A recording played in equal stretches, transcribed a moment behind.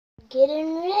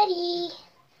getting ready.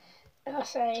 Oh,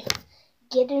 sorry.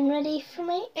 Getting ready for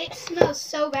my... It smells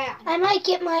so bad. I might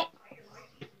get my...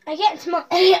 I can't smell...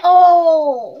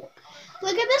 Oh!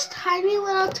 Look at this tiny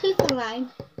little tooth of mine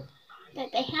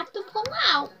that they have to pull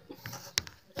out.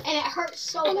 And it hurts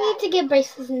so bad. I need to get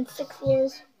braces in 6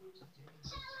 years.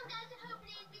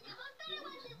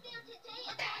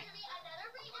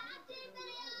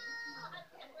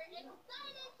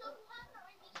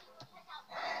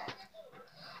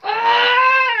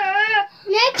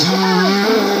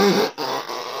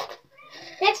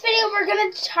 Next video, we're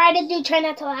gonna try to do Try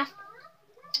Not to Laugh.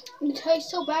 It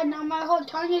tastes so bad now. My whole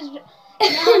tongue is numb.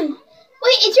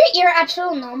 Wait, is your ear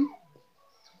actually numb?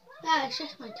 Yeah, it's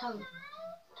just my tongue.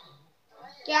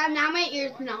 Yeah, now my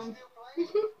ear's numb.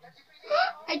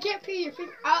 I can't feel your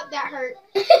finger. Oh, that hurt.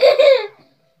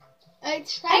 I could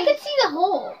see the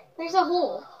hole. There's a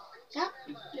hole. Yep,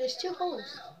 there's 2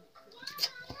 holes.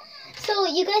 So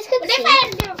you guys could see. What if I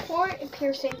had to do 4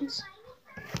 piercings?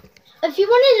 If you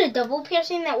wanted a double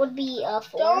piercing, that would be 4.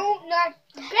 Don't not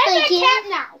get that cat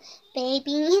now.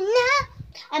 Baby, now.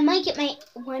 I might get my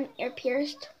 1 ear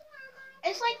pierced.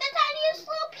 It's like the tiniest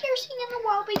little piercing in the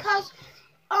world because,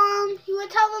 you want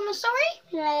to tell them a story?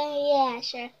 Yeah,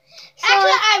 sure. So,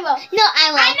 actually, I will. No, I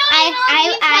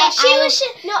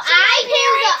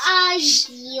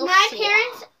will. My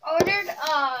parents ordered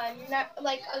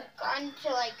like a gun to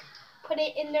like put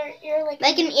it in their ear,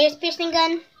 like an ear piercing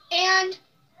gun. And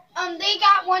they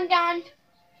got one done,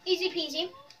 easy peasy.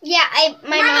 Yeah,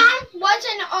 my mom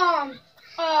wasn't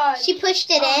she pushed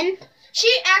it in.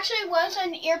 She actually was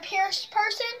an ear pierced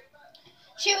person.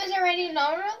 She was already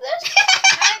known of this.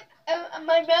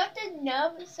 My mouth is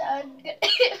numb, so I'm gonna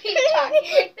be talking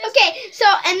like this. Okay, so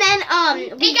and then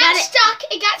it got stuck.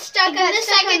 It got stuck on the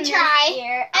second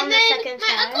try. And then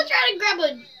my uncle tried to grab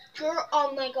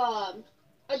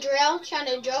a drill, trying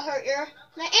to drill her ear.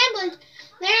 The ambulance.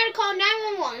 They had to call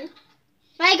 911.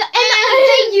 My God,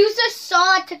 and they used a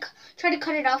saw to try to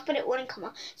cut it off, but it wouldn't come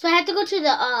off. So I had to go to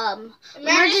the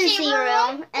emergency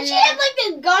room. And she had like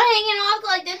this gun hanging off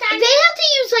like this. They have to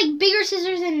use like bigger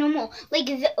scissors than normal. Like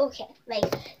this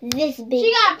big.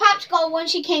 She got a popsicle when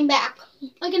she came back.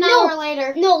 Like an hour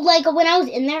later. No, like when I was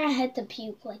in there, I had to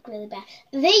puke like really bad.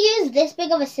 They used this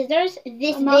big of a scissors.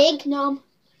 This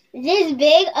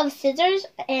big of scissors,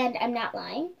 and I'm not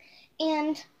lying.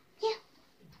 And yeah,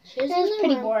 it was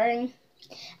pretty boring.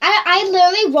 I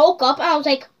literally woke up and I was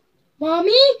like,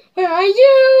 Mommy, where are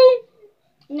you?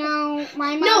 No,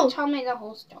 my mom told me the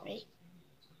whole story.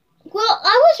 Well,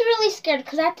 I was really scared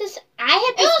because I had to stay.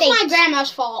 It was my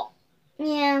grandma's fault.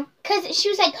 Yeah, because she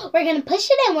was like, we're going to push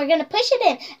it in, we're going to push it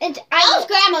in. And that was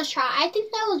grandma's try. I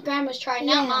think that was grandma's try,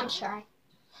 not mom's try.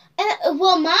 And,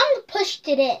 well, Mom pushed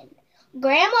it in.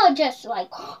 Grandma just like,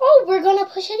 oh, we're going to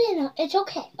push it in. It's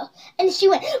okay. And she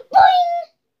went, boing.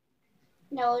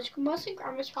 No, it's mostly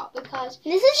grandma's fault because she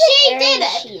did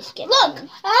it. Look,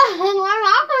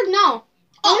 no.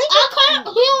 I can't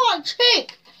feel my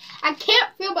cheek. I can't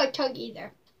feel my tongue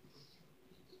either.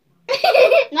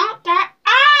 Not that.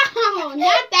 Oh,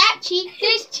 not that cheek.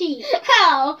 This cheek.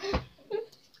 How?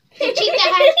 The cheek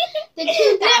that has the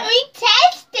tooth. Let me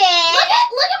test it.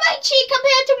 Look at my cheek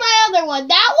compared to my other one.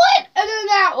 That one and then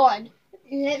that one.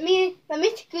 Let me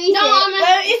squeeze it.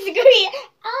 Let me squeeze it.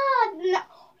 No.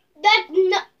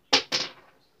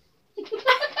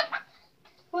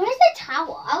 Where's the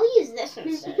towel? I'll use this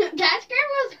instead. That's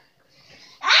grandma's.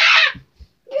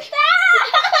 Stop!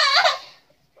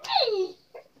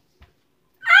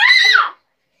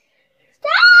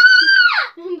 Stop!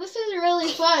 This is really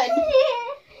fun.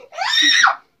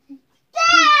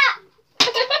 Stop!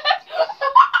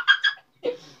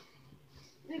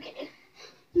 Okay.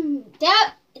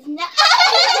 That is not.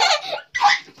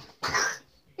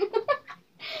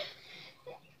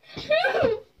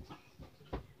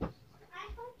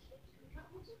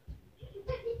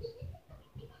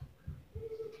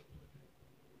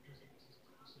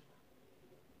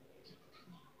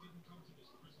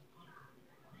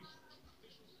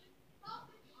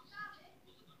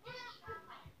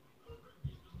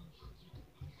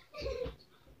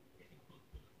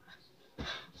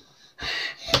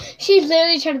 She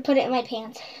literally tried to put it in my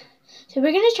pants. So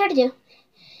we're gonna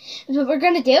what we're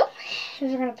gonna do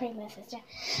is we're gonna bring my sister.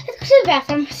 Let's go to the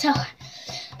bathroom. So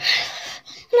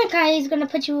that guy is gonna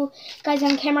put you guys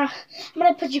on camera. I'm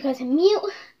gonna put you guys on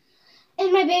mute.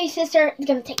 And my baby sister is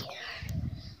gonna take it.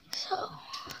 So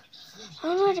I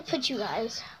don't know where to put you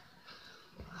guys.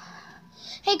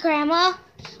 Hey Grandma.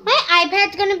 My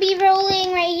iPad's gonna be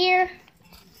rolling right here.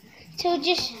 So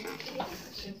just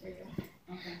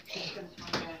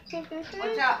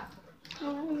What's up?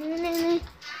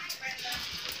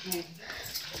 Oh,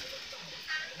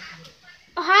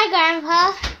 hi,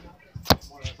 Grandpa.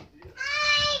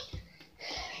 Hi.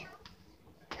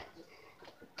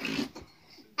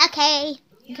 Okay,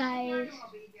 guys.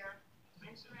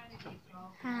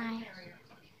 Hi.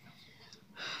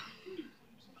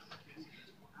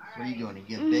 What are you doing? To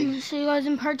get big? See you guys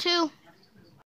in part 2.